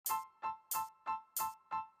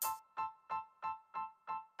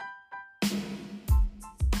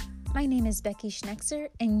My name is Becky Schnexer,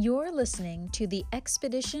 and you're listening to the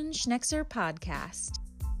Expedition Schnexer podcast.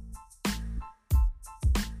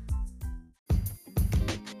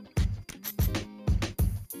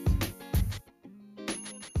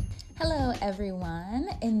 Hello, everyone.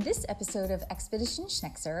 In this episode of Expedition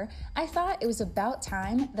Schnexer, I thought it was about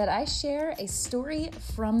time that I share a story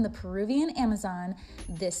from the Peruvian Amazon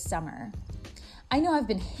this summer. I know I've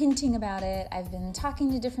been hinting about it. I've been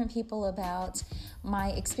talking to different people about my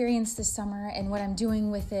experience this summer and what I'm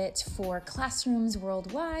doing with it for classrooms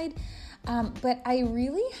worldwide, but I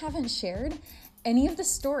really haven't shared any of the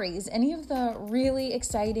stories, any of the really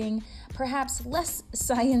exciting, perhaps less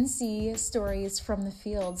science-y stories from the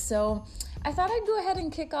field. So I thought I'd go ahead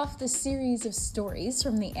and kick off this series of stories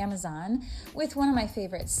from the Amazon with one of my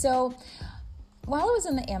favorites. So while I was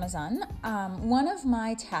in the Amazon, one of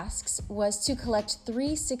my tasks was to collect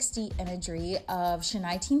 360 imagery of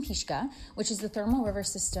Xinay-Tinpixca, which is the thermal river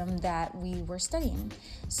system that we were studying.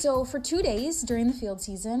 So for 2 days during the field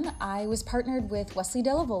season, I was partnered with Wesley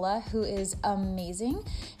Della Vola, who is amazing.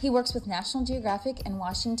 He works with National Geographic in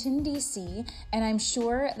Washington, D.C., and I'm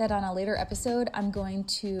sure that on a later episode, I'm going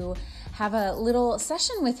to have a little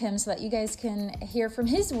session with him so that you guys can hear from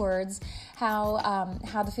his words how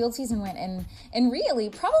the field season went and really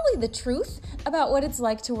probably the truth about what it's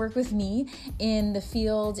like to work with me in the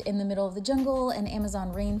field in the middle of the jungle and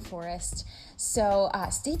Amazon rainforest. So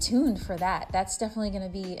stay tuned for that. That's definitely going to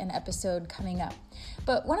be an episode coming up.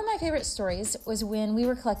 But one of my favorite stories was when we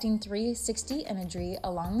were collecting 360 imagery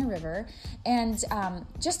along the river. And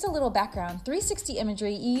just a little background, 360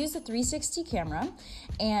 imagery, you use a 360 camera,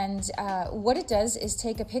 and what it does is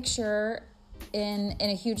take a picture in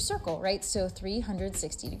a huge circle, right? So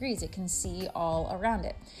 360 degrees, it can see all around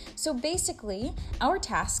it. So basically, our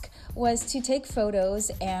task was to take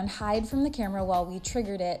photos and hide from the camera while we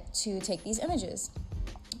triggered it to take these images.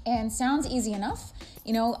 And sounds easy enough.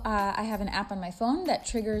 You know, I have an app on my phone that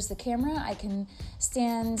triggers the camera. I can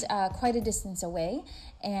stand quite a distance away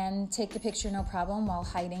and take the picture no problem while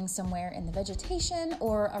hiding somewhere in the vegetation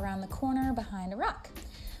or around the corner behind a rock.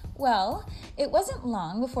 Well, it wasn't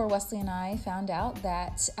long before Wesley and I found out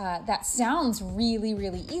that that sounds really,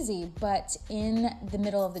 really easy, but in the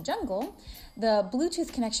middle of the jungle, the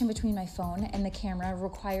Bluetooth connection between my phone and the camera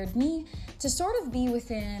required me to sort of be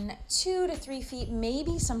within 2 to 3 feet,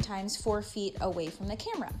 maybe sometimes 4 feet away from the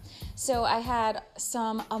camera. So I had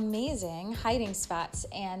some amazing hiding spots,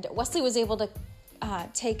 and Wesley was able to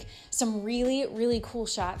take some really, really cool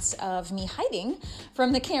shots of me hiding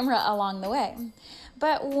from the camera along the way.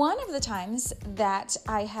 But one of the times that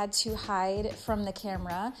I had to hide from the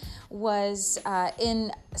camera was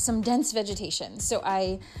in some dense vegetation. So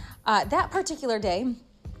that particular day,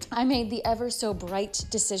 I made the ever so bright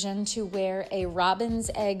decision to wear a robin's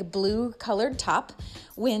egg blue colored top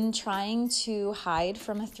when trying to hide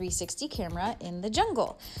from a 360 camera in the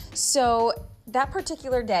jungle. So that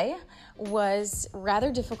particular day was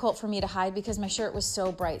rather difficult for me to hide because my shirt was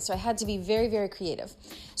so bright. So I had to be very, very creative.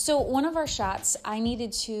 So one of our shots, I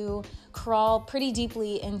needed to crawl pretty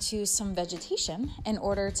deeply into some vegetation in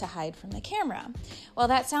order to hide from the camera. Well,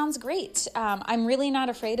 that sounds great. I'm really not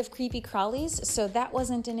afraid of creepy crawlies, so that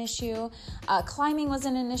wasn't an issue. Climbing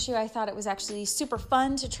wasn't an issue. I thought it was actually super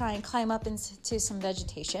fun to try and climb up into some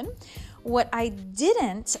vegetation. What I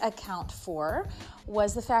didn't account for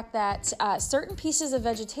was the fact that certain pieces of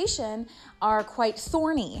vegetation are quite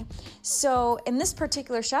thorny. So in this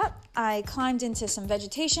particular shot, I climbed into some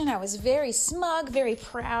vegetation. I was very smug, very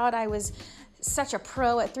proud. I was such a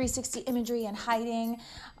pro at 360 imagery and hiding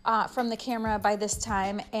from the camera by this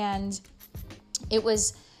time. And it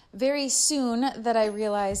was very soon that I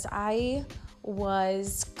realized I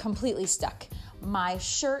was completely stuck. My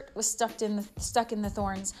shirt was stuck in the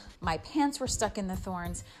thorns. My pants were stuck in the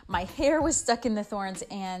thorns. My hair was stuck in the thorns.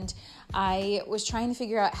 And I was trying to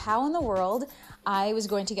figure out how in the world I was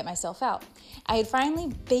going to get myself out. I had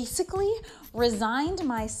finally basically resigned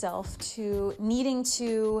myself to needing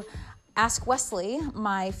to ask Wesley,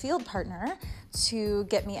 my field partner, to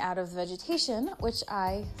get me out of the vegetation, which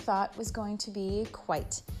I thought was going to be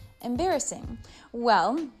quite embarrassing.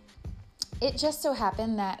 Well, it just so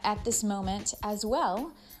happened that at this moment as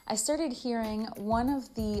well, I started hearing one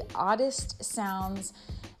of the oddest sounds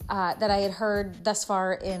that I had heard thus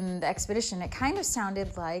far in the expedition. It kind of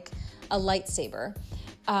sounded like a lightsaber,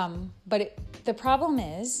 but the problem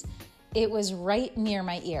is it was right near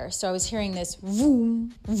my ear. So I was hearing this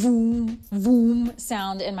voom, voom, voom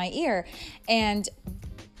sound in my ear, and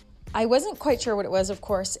I wasn't quite sure what it was, of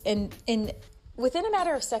course, and within a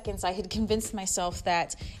matter of seconds, I had convinced myself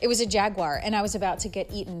that it was a jaguar and I was about to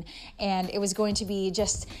get eaten and it was going to be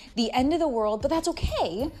just the end of the world, but that's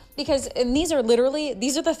okay because, and these are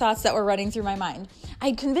the thoughts that were running through my mind.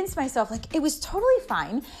 I convinced myself like it was totally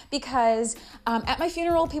fine because at my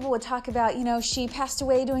funeral, people would talk about, she passed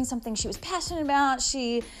away doing something she was passionate about.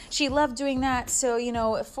 She loved doing that. So,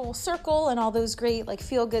 a full circle and all those great like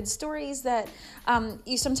feel-good stories that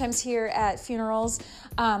you sometimes hear at funerals.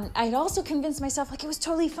 I'd also convinced myself like it was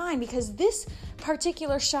totally fine because this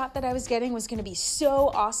particular shot that I was getting was going to be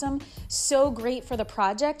so awesome, so great for the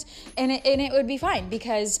project, and it would be fine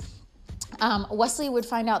because Wesley would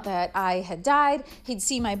find out that I had died. He'd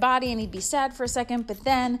see my body and he'd be sad for a second, but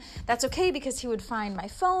then that's okay because he would find my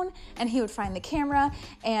phone and he would find the camera,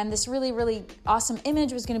 and this really, really awesome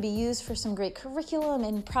image was going to be used for some great curriculum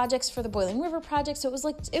and projects for the Boiling River Project. So it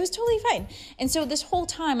was totally fine. And so this whole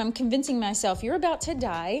time I'm convincing myself you're about to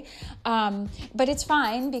die, but it's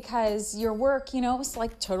fine because your work, was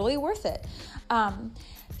like totally worth it.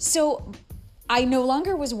 So I no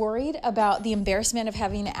longer was worried about the embarrassment of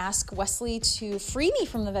having to ask Wesley to free me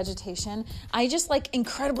from the vegetation. I just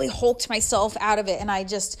incredibly hulked myself out of it. And I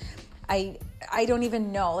don't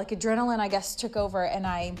even know, adrenaline, I guess, took over and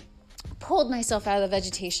I pulled myself out of the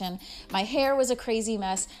vegetation. My hair was a crazy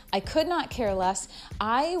mess. I could not care less.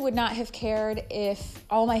 I would not have cared if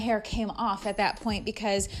all my hair came off at that point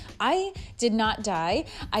because I did not die.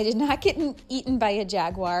 I did not get eaten by a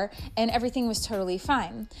jaguar and everything was totally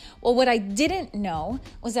fine. Well, what I didn't know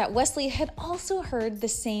was that Wesley had also heard the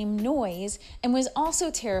same noise and was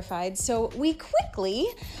also terrified. So we quickly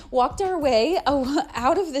walked our way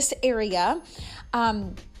out of this area,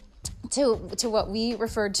 to what we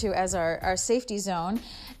referred to as our safety zone.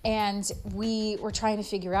 And we were trying to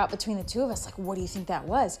figure out between the two of us, what do you think that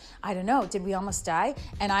was? I don't know. Did we almost die?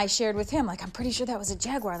 And I shared with him, I'm pretty sure that was a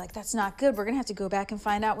jaguar. That's not good. We're going to have to go back and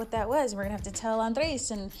find out what that was. We're going to have to tell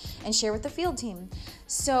Andres and share with the field team.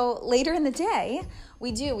 So later in the day,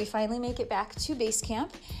 we finally make it back to base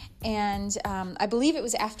camp. And I believe it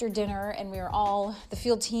was after dinner and the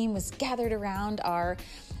field team was gathered around our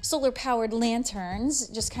solar-powered lanterns,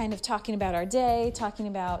 just kind of talking about our day, talking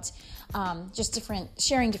about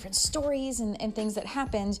sharing different stories and things that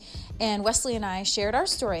happened. And Wesley and I shared our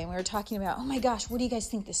story and we were talking about, oh my gosh, what do you guys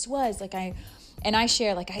think this was? I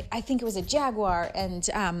shared, I think it was a jaguar. And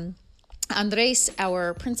Andres,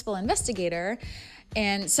 our principal investigator,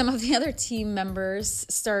 and some of the other team members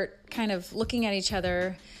start kind of looking at each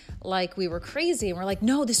other like we were crazy. And we're like,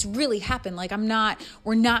 no, this really happened.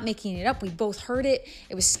 We're not making it up. We both heard it.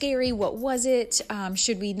 It was scary. What was it?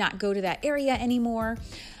 Should we not go to that area anymore?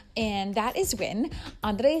 And that is when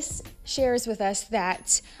Andres shares with us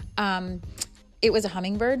that it was a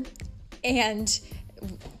hummingbird. And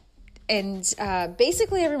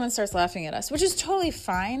basically everyone starts laughing at us, which is totally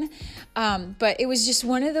fine. But it was just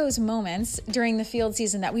one of those moments during the field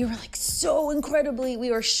season that we were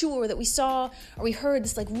we were sure that we saw or we heard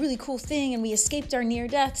this really cool thing and we escaped our near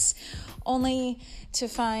deaths, only to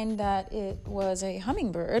find that it was a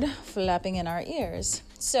hummingbird flapping in our ears.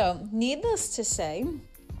 So needless to say,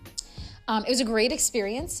 it was a great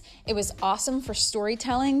experience. It was awesome for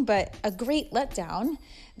storytelling, but a great letdown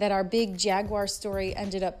that our big jaguar story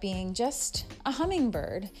ended up being just a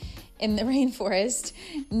hummingbird in the rainforest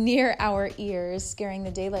near our ears, scaring the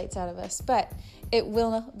daylights out of us. But it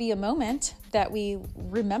will be a moment that we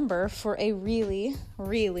remember for a really,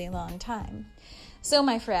 really long time. So,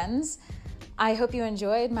 my friends, I hope you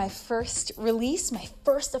enjoyed my first release, my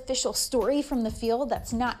first official story from the field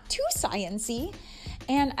that's not too science-y.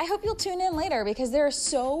 And I hope you'll tune in later because there are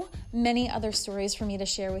so many other stories for me to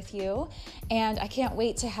share with you. And I can't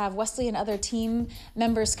wait to have Wesley and other team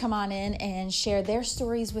members come on in and share their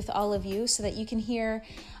stories with all of you so that you can hear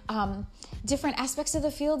different aspects of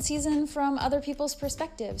the field season from other people's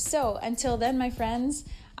perspectives. So until then, my friends,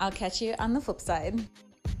 I'll catch you on the flip side.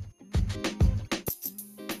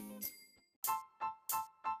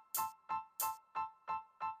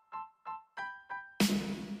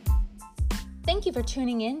 Thank you for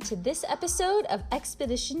tuning in to this episode of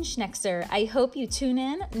Expedition Schneckser. I hope you tune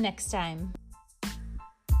in next time.